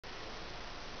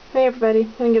Hey everybody,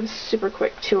 I'm gonna give a super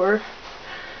quick tour.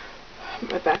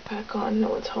 My backpack on, no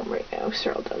one's home right now, because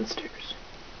they're all downstairs.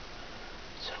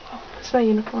 So, it's my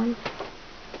uniform.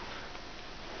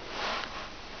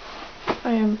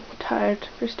 I am tired,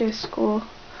 first day of school.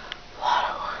 A lot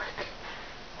of work.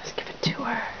 Let's give a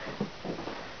tour.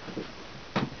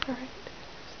 Alright,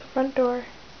 it's the front door.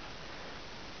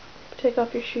 Take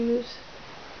off your shoes,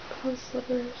 put on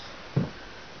slippers.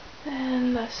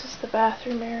 And this is the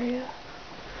bathroom area.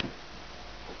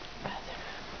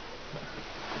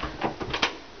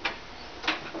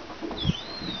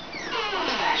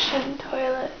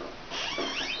 Toilet.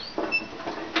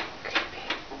 Creepy.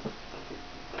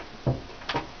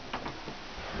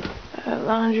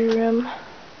 Laundry room.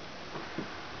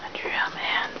 Laundry room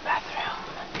and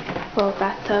bathroom. Well,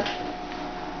 bathtub.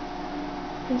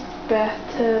 This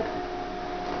bathtub.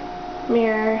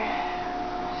 Mirror.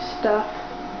 Stuff.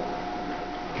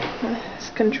 This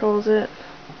controls it.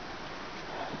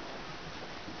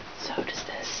 So does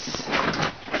this.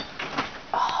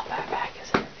 Oh, my back is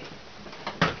heavy.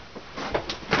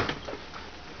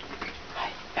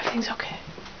 Everything's okay.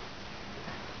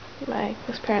 My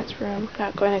parents' room,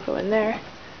 not going to go in there.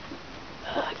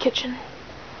 Kitchen.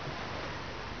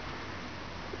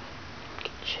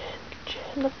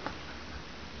 Kitchen, look.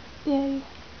 Yay.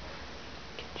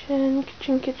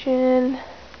 Kitchen.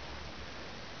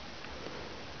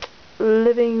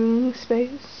 Living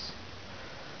space.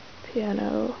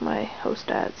 Piano, my host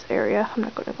dad's area. I'm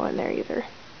not going to go in there either.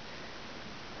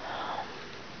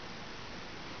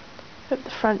 Up the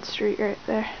front street right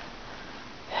there.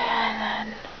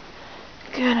 And then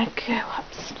gonna go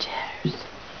upstairs.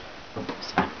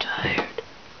 So I'm tired.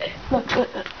 Look.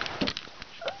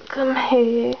 Come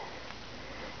here.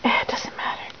 It doesn't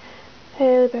matter.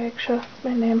 Haley Bagshaw,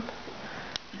 my name.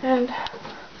 And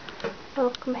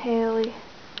welcome Haley.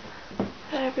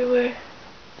 Everywhere.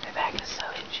 My back is so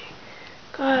itchy.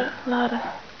 Got a lot of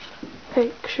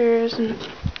pictures and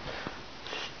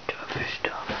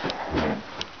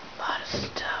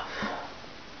stuff.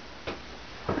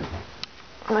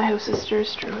 My host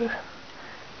sister's Drew.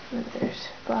 And there's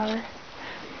Flower. There's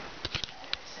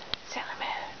Sailor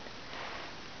Man.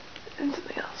 And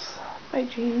something else. My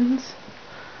jeans.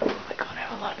 Oh my god, I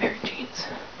have a lot of pair of jeans.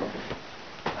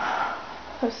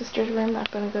 Host sister's room,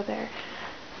 not gonna go there.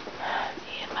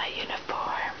 Me in my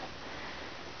uniform.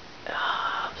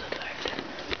 Oh, I'm so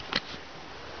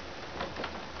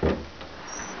tired.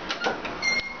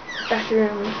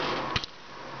 Bathroom.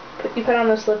 You put on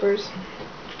those slippers.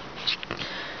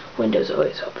 Window's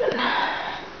always open.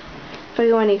 If I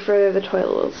go any further, the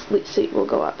toilet seat will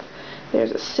go up.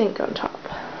 There's a sink on top.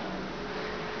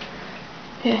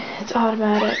 Yeah, it's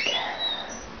automatic.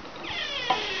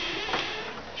 I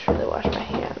should really wash my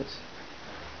hands.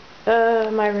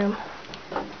 My room.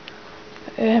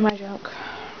 My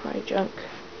junk.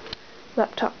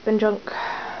 Laptop and junk.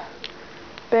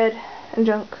 Bed and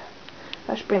junk.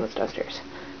 I should bring this downstairs.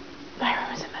 My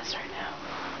room is a mess right now.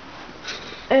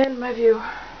 And my view.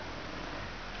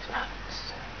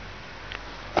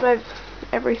 It's my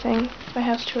everything. It's my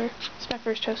house tour. It's my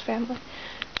first host family.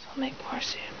 So I'll make more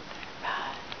soon.